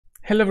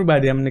Hello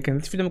everybody, I'm Nick, and in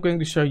this video I'm going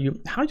to show you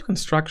how you can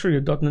structure your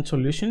dotnet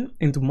solution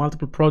into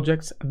multiple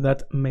projects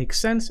that make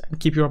sense and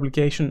keep your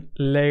application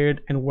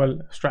layered and well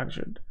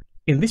structured.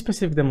 In this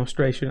specific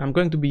demonstration, I'm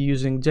going to be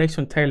using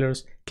Jason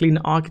Taylor's clean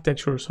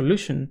architecture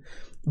solution,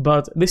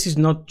 but this is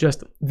not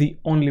just the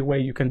only way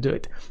you can do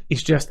it.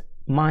 It's just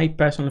my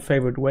personal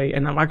favorite way,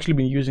 and I've actually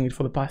been using it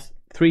for the past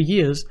 3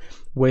 years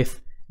with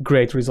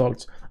great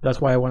results.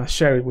 That's why I want to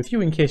share it with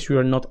you in case you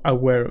are not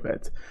aware of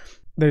it.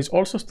 There is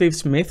also Steve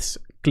Smith's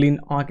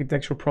clean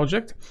architecture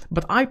project,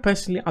 but I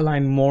personally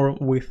align more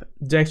with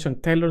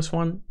Jason Taylor's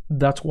one.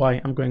 That's why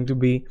I'm going to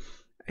be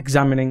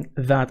examining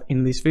that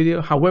in this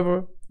video.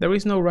 However, there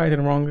is no right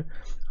and wrong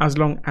as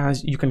long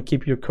as you can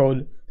keep your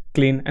code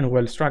clean and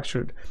well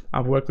structured.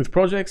 I've worked with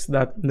projects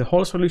that the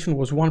whole solution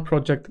was one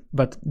project,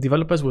 but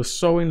developers were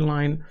so in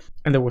line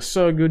and they were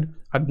so good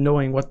at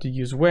knowing what to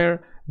use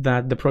where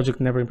that the project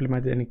never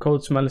implemented any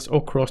code smells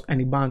or crossed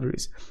any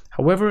boundaries.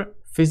 However,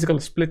 physical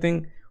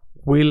splitting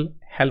will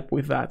help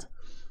with that.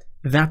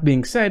 That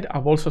being said,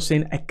 I've also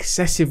seen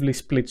excessively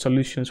split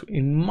solutions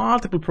in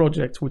multiple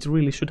projects which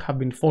really should have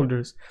been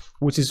folders,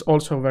 which is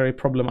also very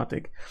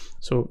problematic.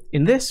 So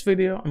in this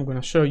video, I'm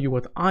going to show you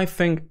what I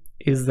think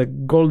is the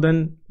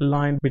golden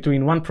line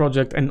between one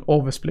project and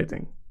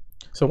oversplitting.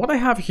 So what I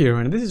have here,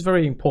 and this is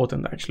very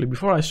important actually,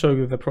 before I show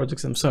you the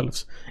projects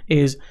themselves,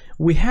 is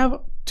we have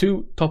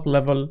two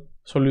top-level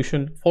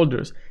solution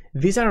folders.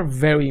 These are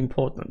very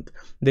important.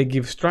 They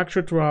give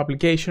structure to our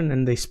application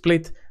and they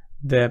split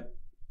the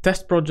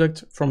test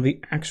project from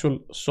the actual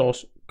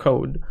source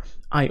code.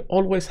 I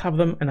always have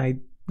them and I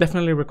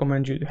definitely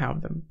recommend you to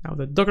have them. Now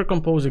the Docker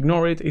Compose,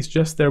 ignore it, it's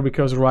just there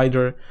because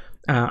Ryder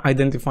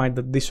identified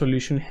that this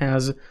solution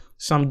has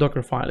some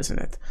Docker files in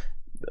it.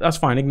 That's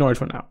fine, ignore it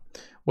for now.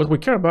 What we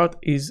care about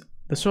is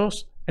the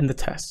source and the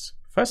tests.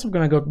 First, I'm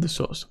going to go to the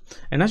source.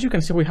 And as you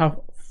can see, we have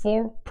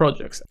 4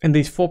 projects, and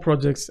these 4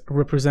 projects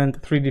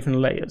represent 3 different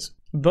layers.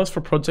 Those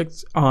 4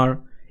 projects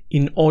are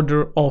in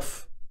order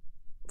of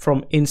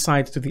from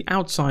inside to the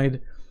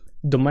outside: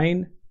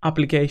 domain,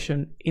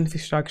 application,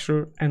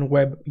 infrastructure, and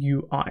web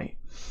UI.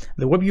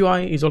 The web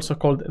UI is also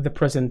called the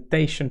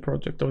presentation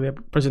project or the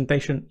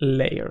presentation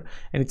layer,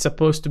 and it's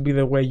supposed to be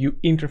the way you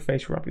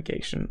interface your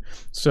application.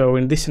 So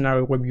in this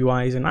scenario, web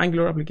UI is an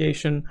Angular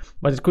application,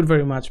 but it could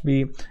very much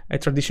be a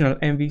traditional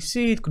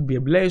MVC, it could be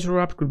a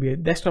Blazor app, it could be a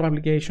desktop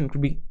application, it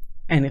could be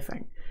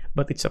anything.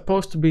 But it's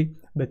supposed to be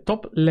the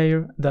top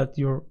layer that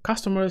your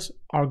customers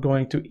are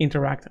going to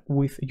interact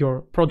with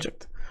your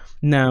project.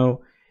 Now,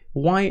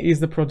 why is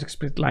the project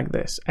split like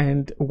this,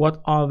 and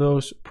what are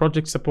those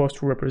projects supposed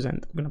to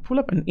represent? I'm going to pull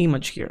up an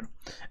image here,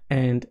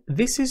 and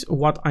this is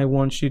what I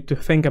want you to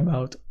think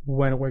about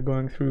when we're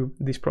going through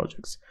these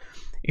projects.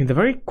 In the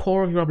very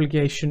core of your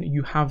application,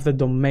 you have the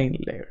domain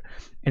layer,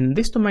 and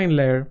this domain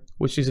layer,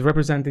 which is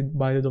represented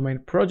by the domain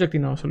project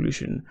in our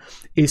solution,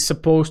 is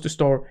supposed to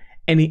store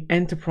any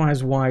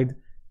enterprise-wide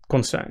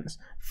concerns,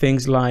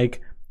 things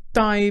like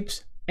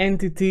types,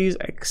 entities,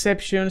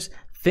 exceptions,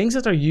 things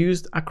that are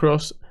used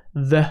across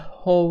the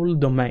whole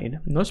domain,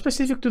 not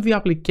specific to the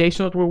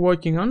application that we're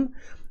working on,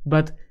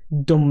 but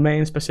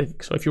domain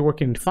specific. So if you're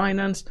working in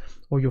finance,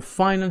 or your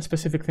finance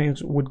specific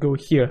things would go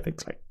here,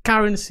 things like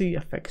currency,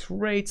 FX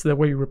rates, the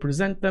way you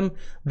represent them,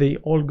 they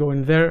all go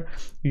in there.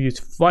 You use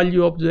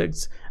value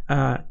objects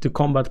to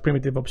combat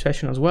primitive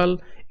obsession as well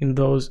in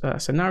those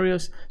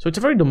scenarios. So it's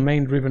a very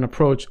domain driven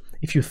approach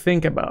if you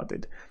think about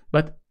it,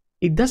 but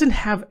it doesn't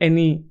have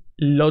any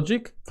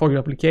logic for your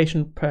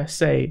application per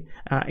se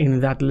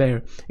in that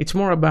layer. It's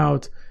more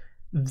about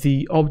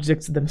the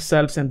objects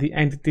themselves and the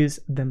entities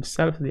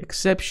themselves, the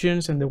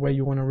exceptions, and the way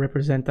you want to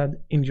represent that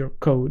in your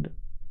code.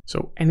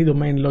 So any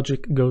domain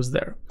logic goes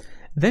there.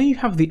 Then you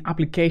have the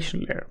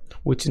application layer,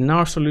 which in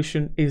our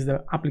solution is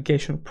the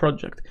application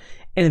project.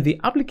 And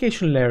the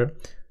application layer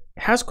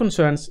has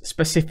concerns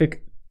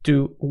specific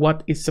to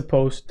what it's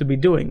supposed to be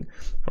doing.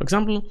 For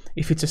example,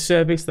 if it's a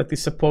service that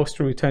is supposed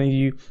to return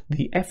you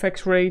the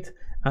FX rate,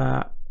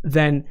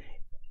 then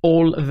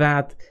all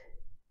that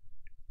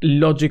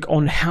logic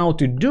on how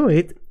to do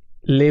it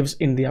lives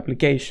in the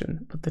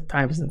application, but the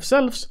types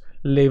themselves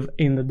live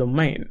in the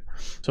domain.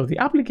 So the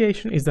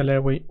application is the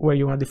layer where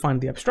you want to define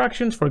the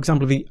abstractions. For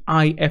example, the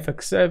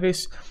IFX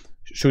service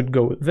should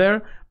go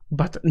there,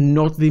 but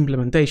not the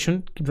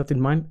implementation. Keep that in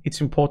mind,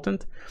 it's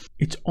important.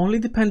 It's only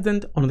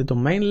dependent on the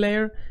domain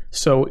layer,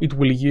 so it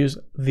will use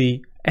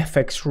the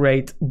FX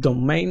rate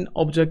domain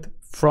object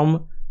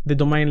from the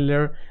domain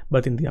layer,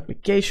 but in the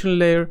application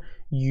layer,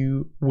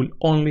 you will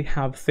only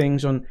have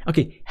things on,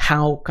 okay,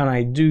 how can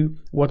I do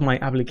what my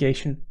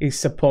application is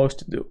supposed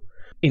to do?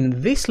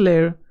 In this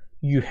layer,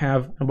 you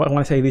have, and when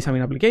I say this, I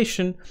mean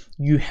application,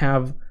 you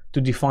have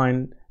to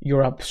define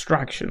your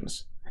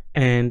abstractions,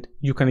 and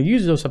you can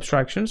use those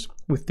abstractions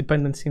with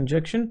dependency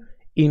injection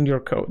in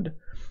your code.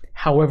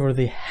 However,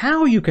 the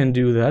how you can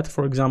do that,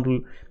 for example,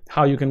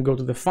 how you can go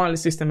to the file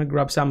system and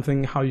grab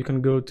something, how you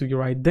can go to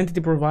your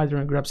identity provider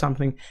and grab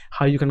something,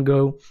 how you can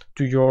go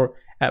to your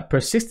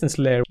persistence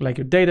layer like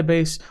your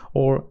database,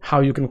 or how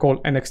you can call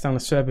an external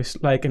service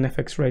like an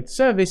FX rate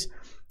service,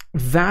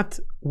 that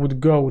would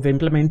go, the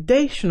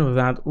implementation of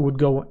that would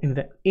go in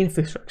the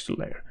infrastructure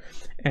layer.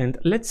 And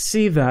let's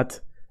see that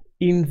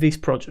in this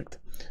project.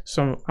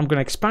 So I'm going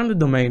to expand the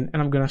domain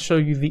and I'm going to show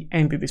you the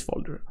entities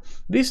folder.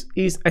 This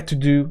is a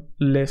to-do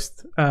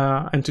list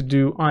and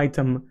to-do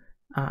item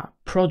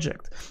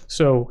project.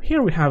 So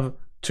here we have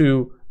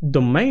two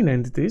domain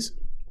entities,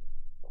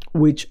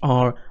 which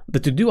are the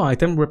to-do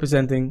item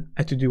representing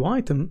a to-do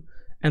item,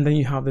 and then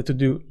you have the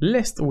to-do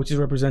list, which is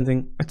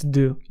representing a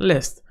to-do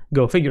list.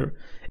 Go figure.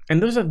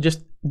 And those are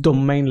just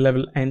domain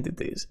level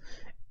entities.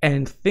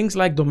 And things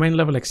like domain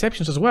level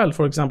exceptions as well,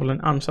 for example,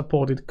 an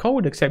unsupported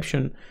code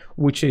exception,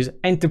 which is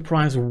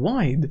enterprise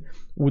wide,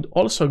 would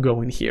also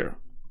go in here.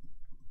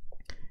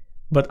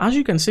 But as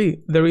you can see,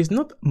 there is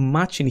not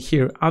much in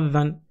here other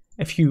than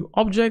a few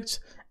objects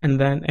and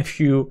then a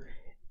few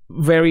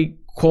very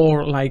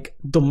core like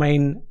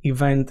domain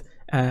event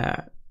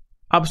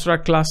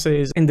abstract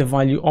classes and the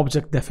value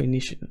object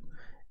definition.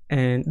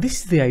 And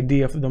this is the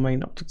idea of the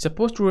domain object. It's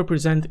supposed to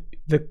represent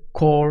the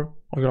core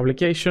of your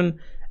application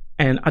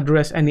and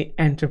address any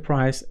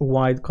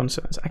enterprise-wide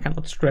concerns. I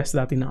cannot stress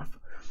that enough.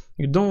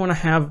 You don't want to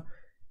have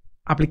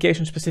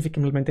application-specific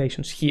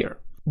implementations here.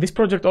 This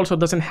project also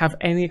doesn't have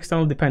any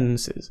external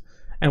dependencies.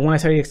 And when I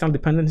say external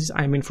dependencies,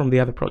 I mean from the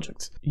other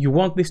projects. You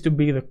want this to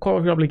be the core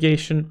of your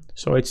application,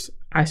 so it's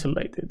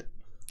isolated.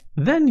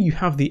 Then you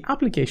have the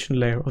application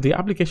layer or the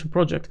application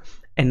project,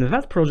 and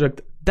that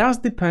project does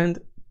depend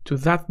to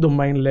that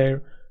domain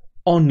layer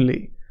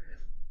only.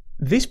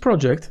 This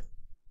project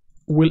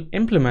will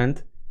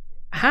implement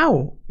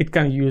how it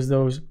can use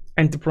those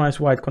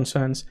enterprise-wide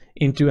concerns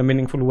into a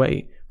meaningful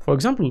way. For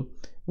example,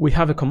 we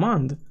have a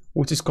command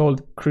which is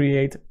called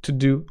create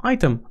to-do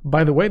item.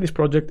 By the way, this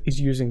project is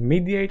using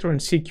Mediator and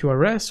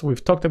CQRS.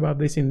 We've talked about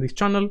this in this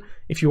channel.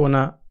 If you want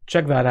to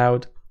check that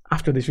out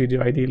after this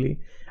video, ideally,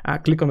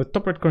 click on the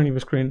top right corner of your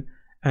screen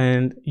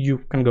and you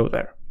can go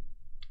there.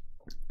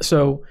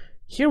 So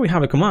here we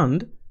have a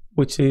command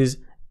which is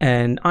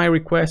an I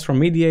request from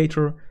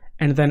Mediator,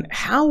 and then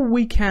how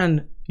we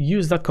can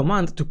use that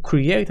command to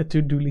create a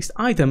to-do list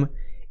item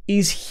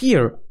is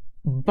here,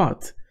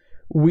 but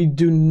we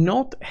do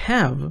not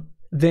have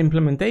the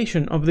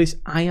implementation of this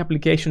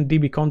iApplication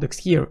DB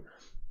context here.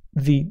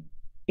 The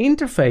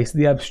interface,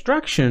 the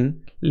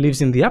abstraction,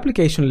 lives in the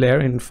application layer.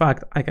 In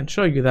fact, I can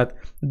show you that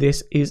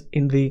this is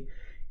in the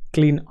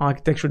clean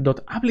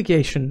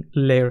architecture.application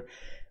layer,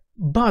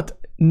 but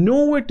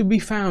nowhere to be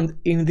found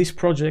in this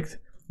project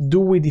do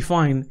we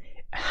define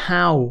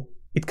how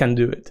it can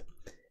do it.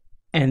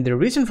 And the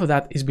reason for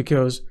that is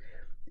because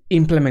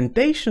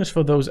implementations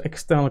for those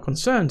external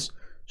concerns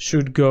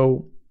should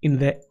go in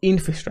the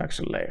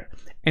infrastructure layer.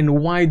 And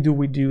why do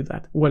we do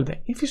that? Well, the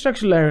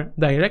infrastructure layer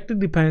directly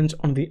depends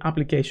on the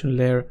application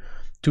layer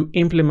to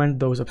implement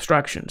those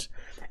abstractions.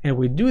 And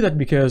we do that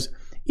because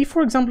if,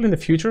 for example, in the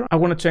future, I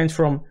want to change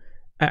from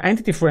an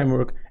entity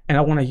framework and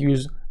I want to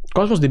use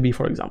Cosmos DB,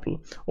 for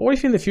example, or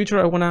if in the future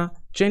I want to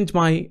change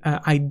my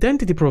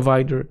identity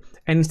provider,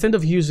 and instead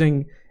of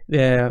using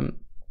the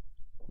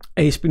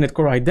ASP.NET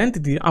Core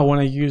Identity, I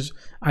want to use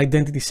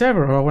Identity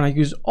Server, or I want to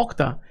use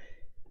Okta,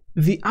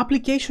 the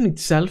application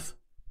itself,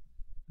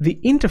 the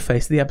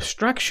interface, the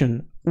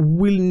abstraction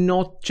will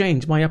not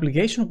change. My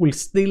application will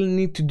still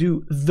need to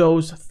do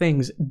those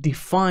things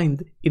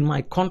defined in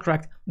my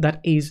contract, that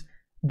is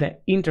the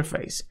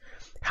interface.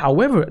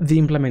 However, the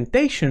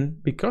implementation,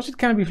 because it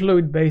can be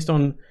fluid based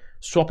on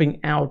swapping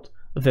out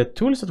the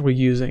tools that we're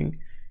using,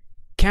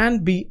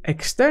 can be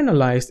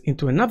externalized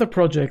into another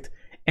project,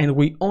 and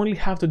we only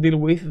have to deal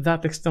with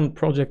that external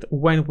project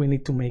when we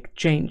need to make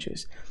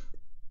changes,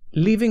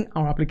 leaving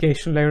our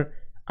application layer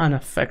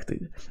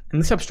unaffected.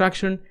 And this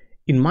abstraction,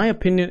 in my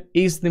opinion,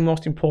 is the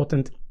most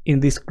important in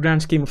this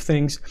grand scheme of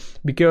things,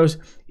 because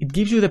it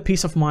gives you the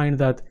peace of mind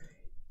that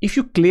if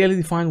you clearly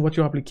define what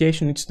your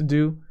application needs to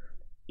do,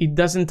 it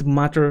doesn't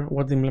matter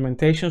what the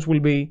implementations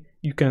will be,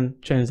 you can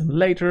change them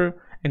later,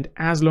 and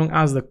as long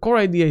as the core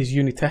idea is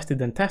unit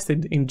tested and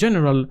tested in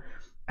general,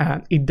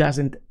 it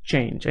doesn't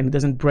change and it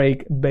doesn't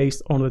break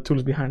based on the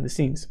tools behind the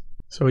scenes.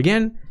 So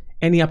again,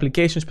 any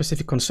application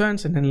specific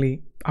concerns and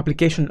any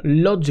application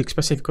logic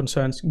specific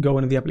concerns go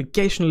in the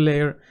application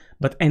layer,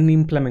 but any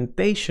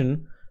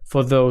implementation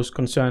for those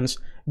concerns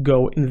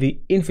go in the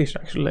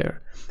infrastructure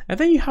layer. And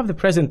then you have the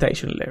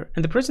presentation layer,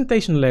 and the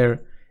presentation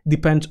layer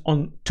depends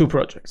on two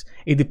projects.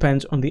 It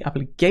depends on the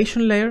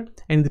application layer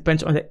and it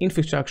depends on the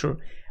infrastructure.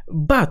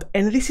 But,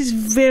 and this is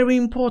very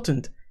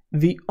important,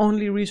 the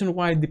only reason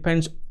why it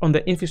depends on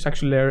the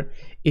infrastructure layer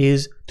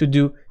is to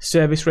do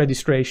service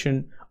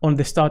registration on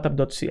the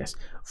startup.cs.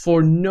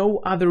 For no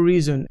other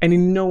reason and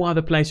in no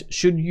other place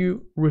should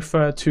you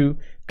refer to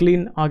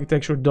clean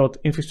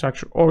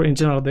architecture.infrastructure or in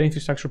general the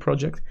infrastructure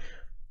project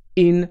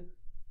in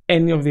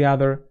any of the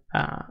other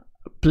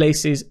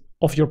places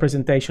of your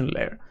presentation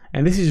layer.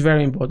 And this is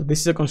very important.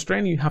 This is a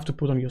constraint you have to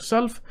put on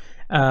yourself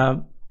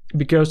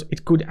because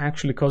it could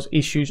actually cause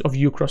issues of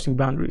you crossing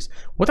boundaries.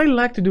 What I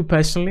like to do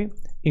personally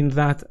in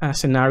that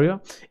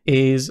scenario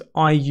is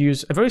I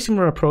use a very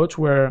similar approach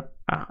where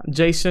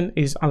JSON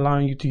is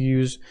allowing you to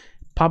use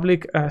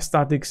public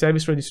static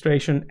service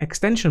registration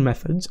extension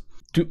methods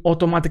to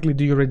automatically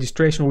do your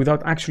registration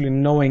without actually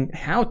knowing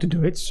how to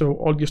do it. So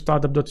all your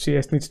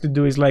startup.cs needs to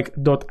do is like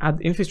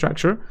 .add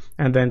infrastructure,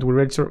 and then it will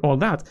register all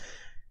that.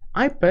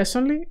 I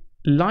personally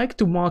like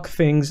to mark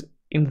things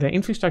in the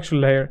infrastructure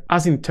layer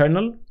as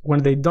internal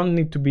when they don't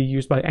need to be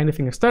used by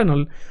anything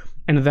external,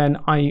 and then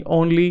I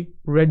only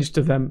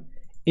register them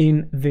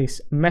in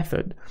this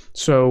method.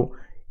 So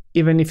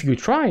even if you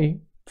try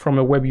from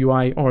a web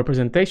UI or a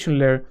presentation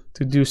layer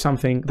to do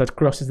something that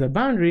crosses the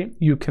boundary,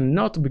 you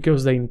cannot,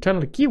 because the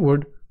internal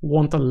keyword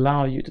won't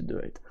allow you to do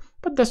it.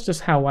 But that's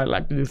just how I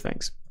like to do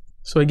things.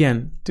 So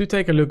again, to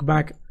take a look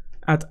back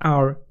at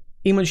our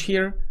image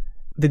here,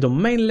 the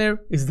domain layer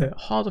is the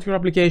heart of your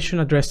application,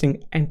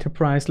 addressing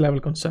enterprise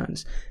level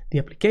concerns. The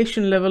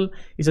application level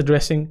is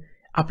addressing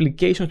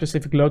application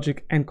specific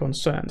logic and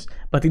concerns,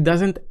 but it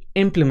doesn't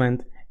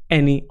implement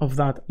any of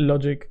that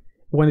logic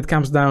when it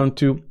comes down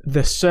to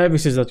the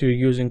services that you're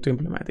using to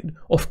implement it.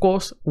 Of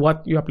course,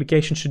 what your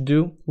application should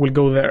do will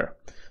go there.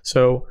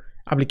 So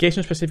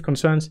application specific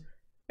concerns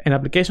and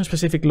application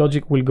specific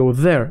logic will go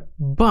there,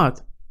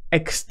 but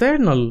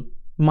external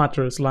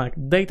matters like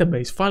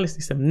database, file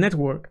system,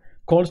 network,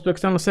 calls to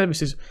external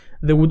services,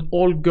 they would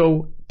all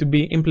go to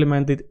be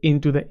implemented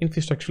into the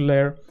infrastructure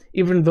layer,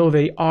 even though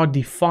they are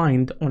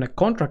defined on a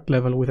contract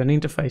level with an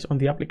interface on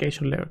the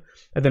application layer.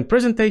 And then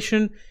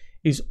presentation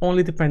is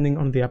only depending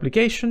on the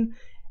application,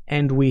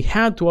 and we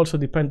had to also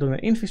depend on the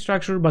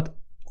infrastructure, but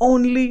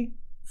only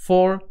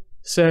for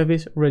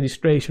service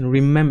registration.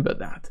 Remember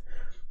that.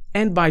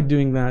 And by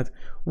doing that,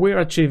 we're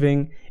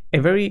achieving a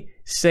very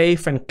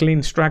safe and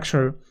clean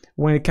structure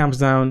when it comes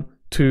down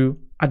to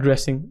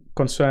addressing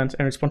concerns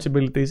and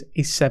responsibilities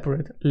in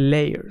separate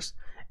layers.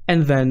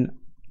 And then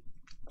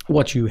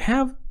what you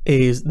have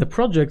is the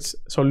projects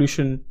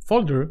solution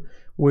folder,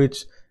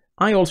 which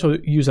I also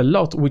use a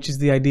lot, which is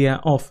the idea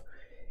of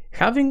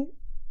having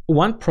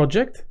one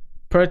project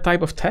per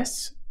type of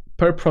tests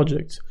per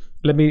project.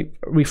 Let me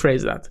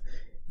rephrase that.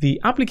 The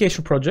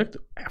application project,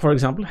 for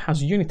example,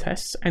 has unit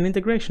tests and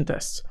integration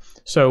tests.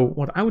 So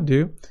what I would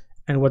do,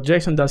 and what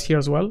Jason does here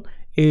as well,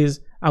 is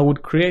I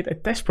would create a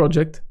test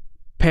project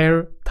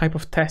per type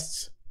of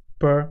tests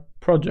per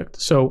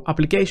project. So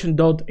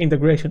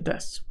application.integration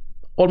tests.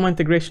 All my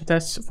integration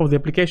tests for the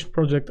application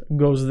project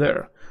goes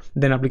there.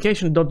 Then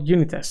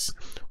application.unit tests.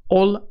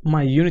 All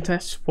my unit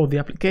tests for the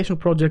application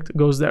project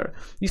goes there.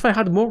 If I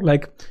had more,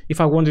 like if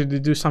I wanted to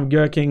do some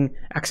gherking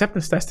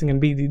acceptance testing and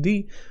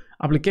BDD,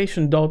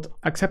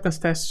 application.acceptance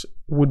tests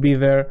would be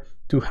there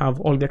to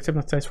have all the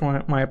acceptance tests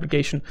for my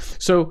application.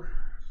 So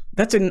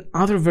that's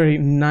another very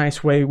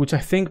nice way, which I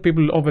think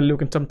people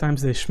overlook, and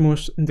sometimes they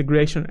smooth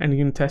integration and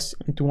unit tests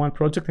into one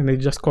project and they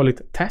just call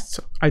it tests.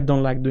 I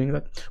don't like doing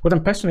that. What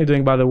I'm personally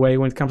doing, by the way,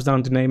 when it comes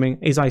down to naming,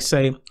 is I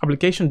say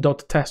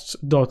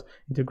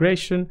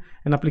application.tests.integration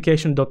and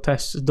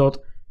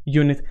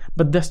application.tests.unit,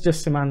 but that's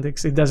just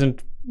semantics. It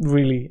doesn't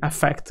really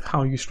affect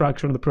how you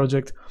structure the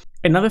project.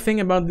 Another thing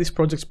about this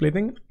project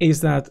splitting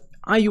is that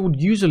I would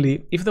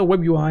usually, if the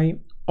web UI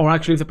or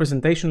actually if the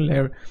presentation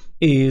layer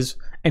is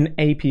an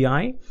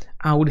API,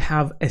 I would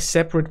have a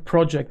separate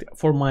project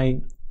for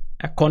my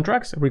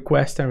contracts,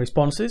 requests and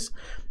responses.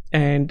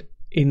 And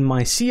in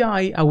my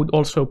CI, I would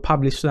also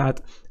publish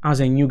that as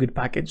a NuGet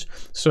package.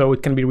 So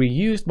it can be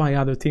reused by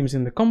other teams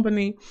in the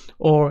company,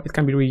 or it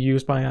can be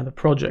reused by other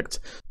projects.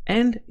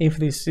 And if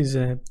this is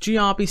a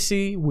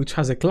gRPC, which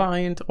has a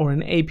client, or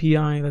an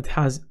API that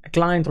has a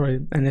client or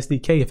an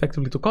SDK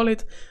effectively to call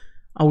it,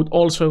 I would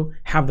also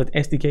have that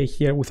SDK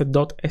here with a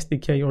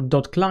 .SDK or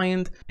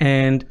 .client,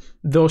 and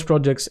those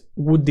projects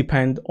would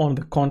depend on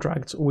the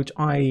contracts which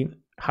I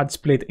had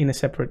split in a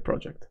separate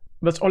project.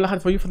 That's all I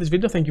had for you for this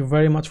video. Thank you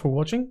very much for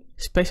watching.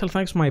 Special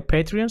thanks to my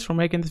Patreons for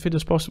making these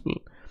videos possible.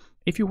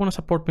 If you want to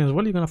support me as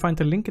well, you're going to find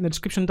a link in the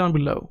description down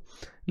below.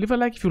 Leave a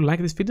like if you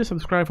like this video,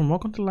 subscribe for more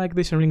content like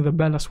this, and ring the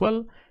bell as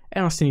well.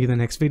 And I'll see you in the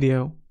next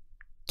video.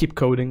 Keep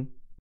coding.